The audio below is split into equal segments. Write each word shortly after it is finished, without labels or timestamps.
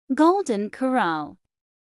Golden Corral.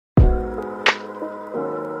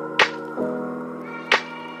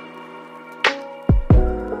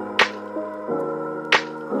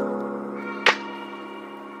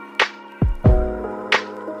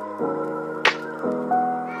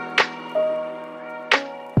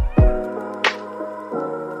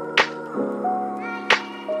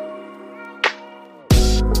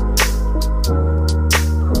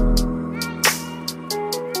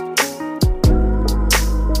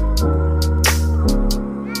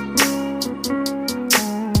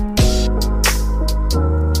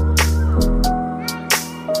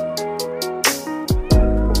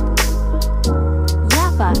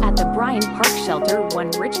 At the Bryan Park Shelter,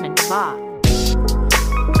 1 Richmond Spa.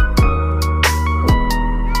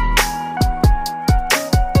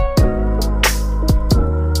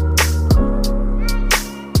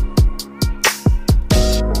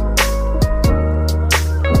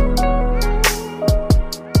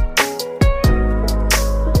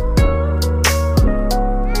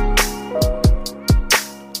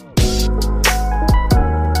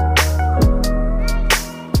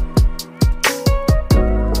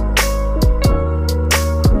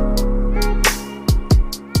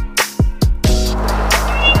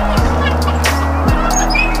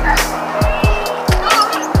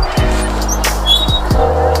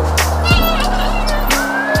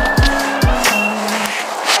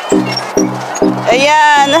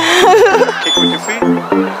 Ayan. Kick with your feet.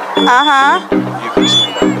 Uh-huh. You can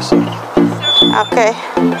swing back this side. Okay.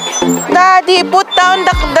 Daddy, put down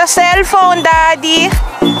the cell phone, Daddy.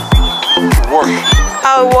 Work.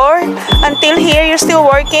 Oh, work? Until here, you're still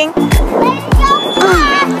working?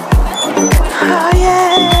 Oh,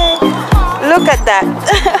 yay. Look at that.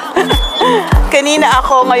 Kanina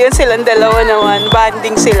ako, ngayon silang dalawa naman.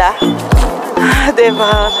 Banding sila.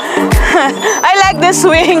 Diba? I like the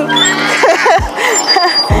swing.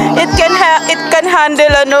 It can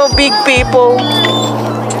handle big people.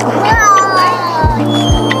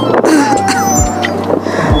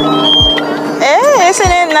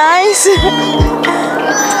 Isn't it nice?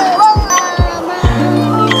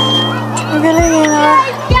 Ang galing yun, ah.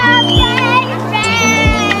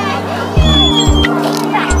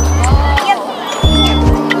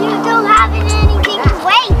 You don't have anything to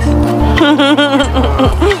wait.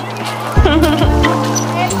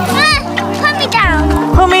 Put me down.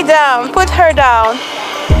 Put me down. Put her down.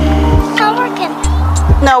 Not working.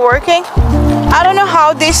 Not working? I don't know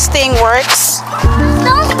how this thing works.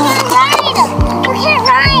 Don't ride. You can't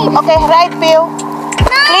ride. Okay, ride, Bill.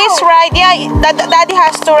 No. Please ride. Yeah, Daddy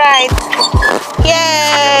has to ride.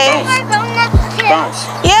 Yay! Bounce.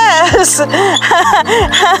 Yes.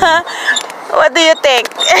 What do you think?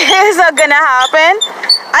 It's not gonna happen?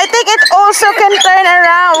 I think it also can turn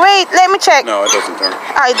around. Wait, let me check. No, it doesn't turn.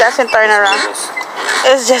 Oh, it doesn't turn around.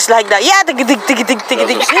 It's just like that. Yeah,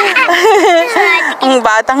 tig-tig-tig-tig-tig-tig. Ang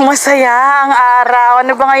batang masaya ang araw.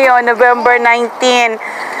 Ano ba ngayon? November 19.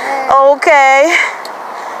 Okay.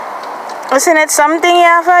 Isn't it something,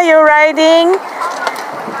 Yafa? You're riding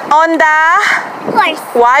on the Horse.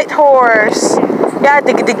 white horse. Yeah,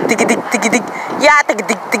 tig-tig-tig-tig-tig-tig. Yeah,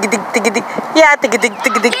 tig-tig-tig-tig-tig-tig. Yeah,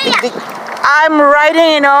 tig-tig-tig-tig-tig-tig. I'm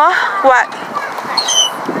riding, what?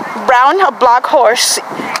 Brown, a black horse.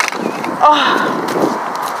 Oh.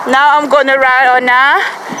 Now I'm gonna ride on a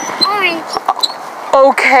Orange.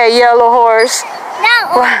 okay, yellow horse.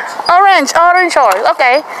 No. Orange horse.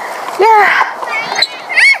 Okay. Yeah.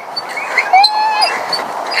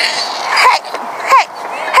 Hey, hey,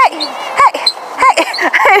 hey, hey, hey,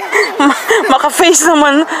 hey. Maka-face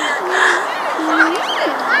naman.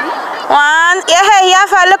 One. Yeah, hey,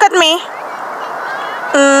 Yafa, look at me.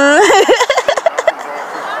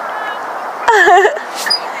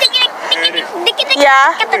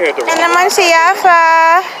 Yeah. And naman si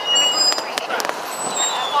Yafa.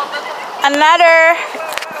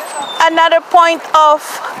 Another point of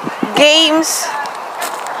games.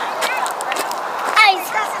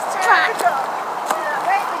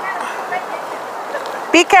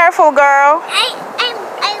 Be careful, girl. I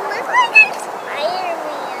look like I'm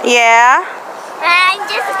Spider-Man. Yeah. I'm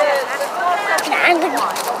just.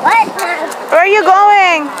 What? Where are you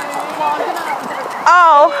going?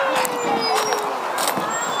 Oh.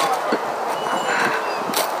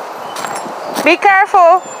 Be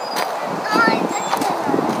careful.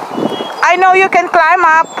 I know you can climb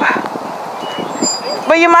up,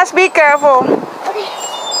 but you must be careful.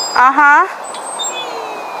 Uh-huh.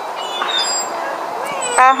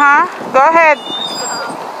 Uh-huh. Go ahead.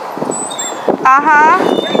 Uh-huh.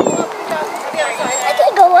 I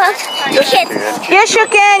can go up. You can't. Yes, you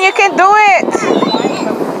can. You can do it.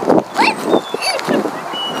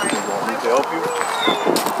 Want me to help you?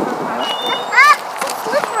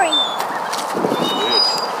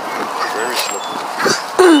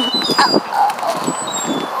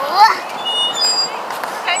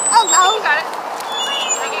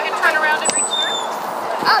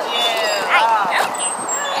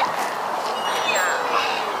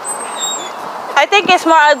 I think it's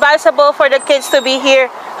more advisable for the kids to be here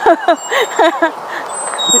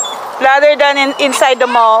rather than inside the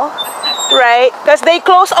mall, right? Because they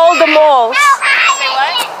close all the malls.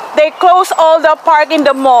 They close all the park in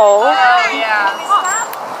the mall. Oh, yeah.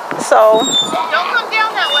 So. Don't come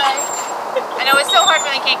down that way. I know it's so hard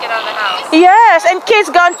when they can't get out of the house. Yes, and kids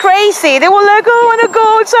gone crazy. They were like, oh, I want to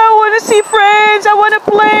go outside, I want to see friends, I want to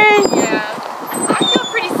play. Yeah. I feel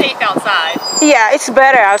pretty safe outside. Yeah, it's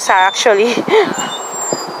better outside actually.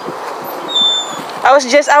 I was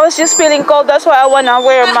just feeling cold, that's why I wanna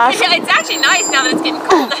wear a mask. It's actually nice now that it's getting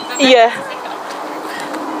cold. Yeah.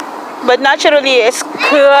 But naturally it's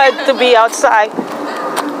good to be outside.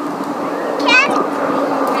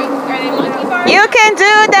 You can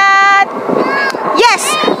do that.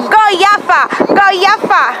 Yes, go Yafa, go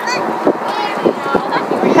Yafa.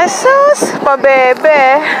 Jesus, pa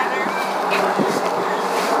bebe.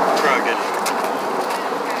 Try again.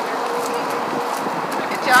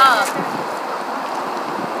 Good job.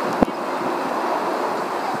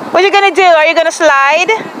 What are you gonna do? Are you gonna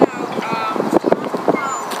slide?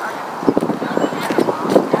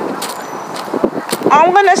 I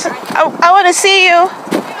wanna see you.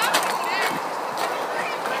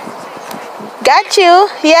 Got you.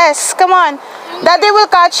 Yes, come on. Daddy will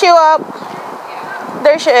catch you up.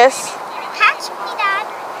 There she is. Catch me, Dad.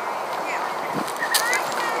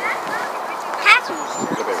 Catch me.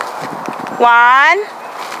 One.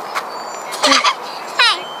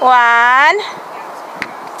 One.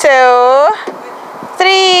 2,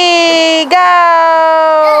 3,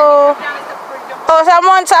 go! Oh,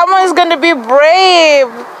 someone is gonna be brave.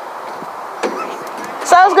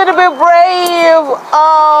 Someone's gonna be brave.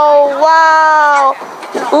 Oh, wow.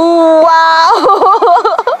 Ooh, wow.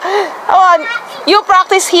 Come on, you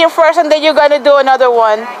practice here first and then you're gonna do another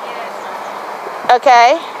one.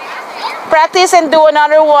 Okay? Practice and do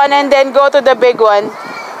another one and then go to the big one.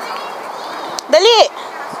 Dali.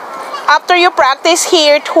 After you practice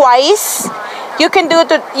here twice, you can do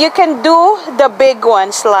the big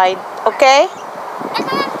one slide, okay?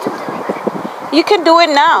 You can do it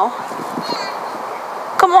now.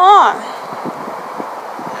 Come on.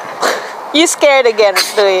 You scared again,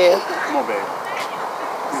 do you? Come on, babe.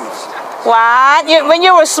 What? When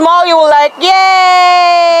you were small, you were like,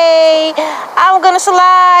 yay! I'm gonna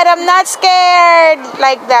slide. I'm not scared.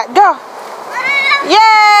 Like that. Go.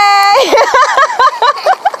 Yay!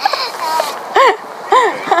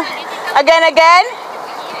 Again.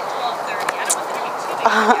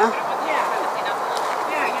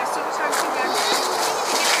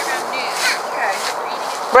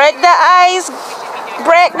 Break the ice.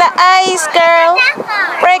 Break the ice, girl.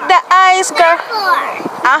 Break the ice, girl.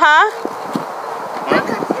 Uh-huh.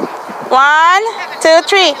 1, 2,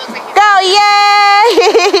 3. Go, yay!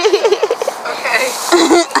 Okay.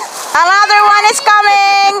 Another one is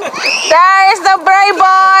coming. There's the brave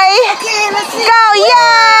boy. Go,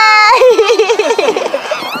 yay!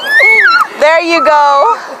 There you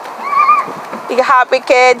go. You happy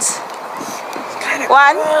kids? 1.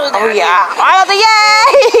 Oh yeah. Another yay!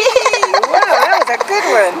 Wow, that was a good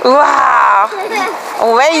one. Wow.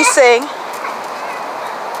 Amazing.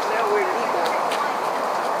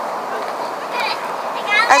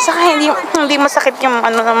 At saka hindi masakit yung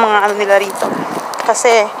ano ng mga ano nila rito.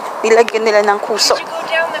 Kasi nilagyan nila ng kuso. Did you go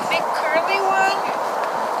down the big curly one?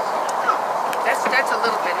 That's a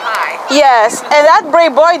little bit high. Yes, and that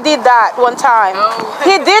brave boy did that one time. Oh.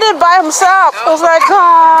 He did it by himself. I was like,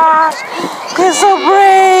 gosh, he's so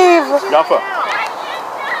brave. Yafa.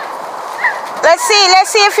 Let's see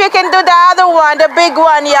if you can do the other one, the big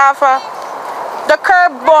one, Yafa. The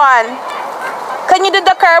curved one. Can you do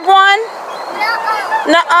the curved one?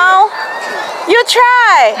 No. You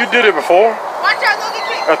try. You did it before Watch out, look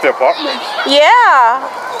at at the apartment. Yeah.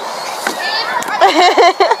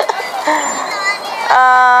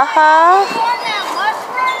 Uh-huh.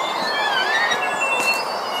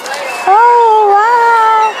 Oh,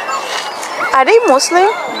 wow. Are they Muslim?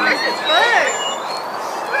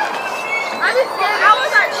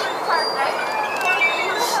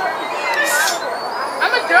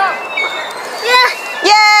 I'm a dog.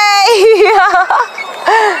 Yay!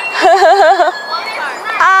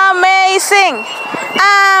 Amazing!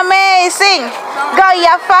 Amazing! Go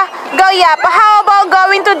Yafa! Go Yafa! How about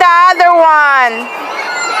going to the other one?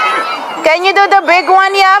 Can you do the big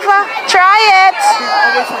one, Yafa? Try it!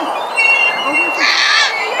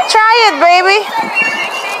 Try it, baby!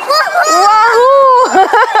 Wahoo!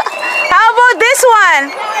 How about this one?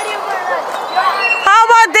 How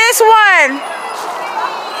about this one?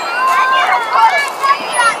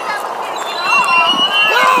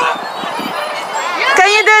 Can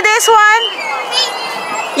you do this one?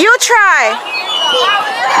 You try.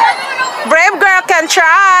 Brave girl can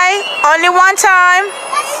try. Only one time.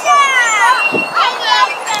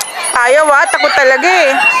 Ayaw takot talaga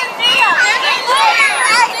eh.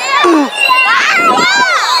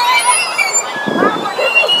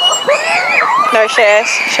 There she is.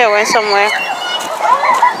 She went somewhere.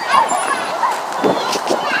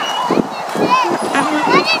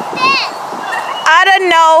 I don't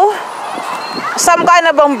know. Some kind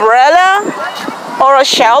of umbrella or a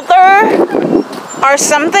shelter or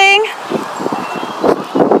something.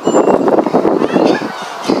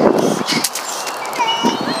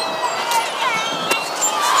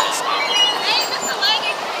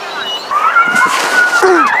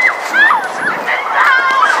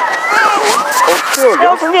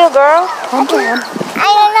 Go for you, girl. I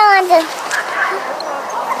don't know.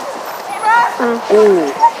 Ooh.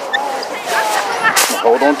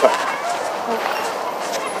 Hold on tight.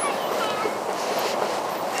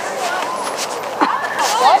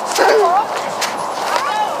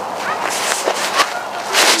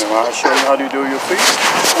 You know, I'll show you how to do your feet.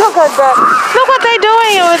 Look at that. Look what they're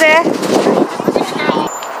doing over there.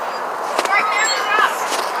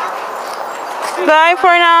 Bye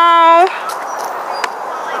for now.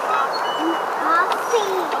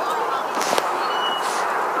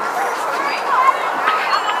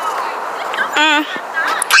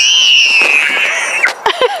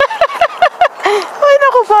 Ay,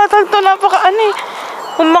 naku, batang to. Napaka-ano eh.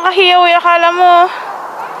 Kung makahiyaw eh, akala mo.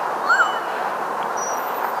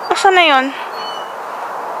 Asan na yun?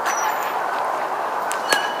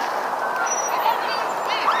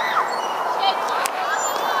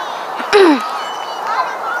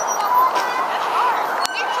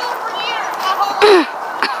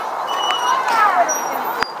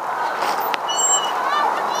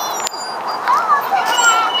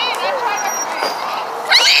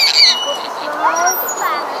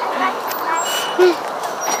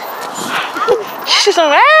 She's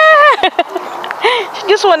like, ah! She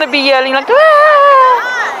just want to be yelling like,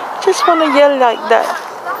 ah! Just want to yell like that.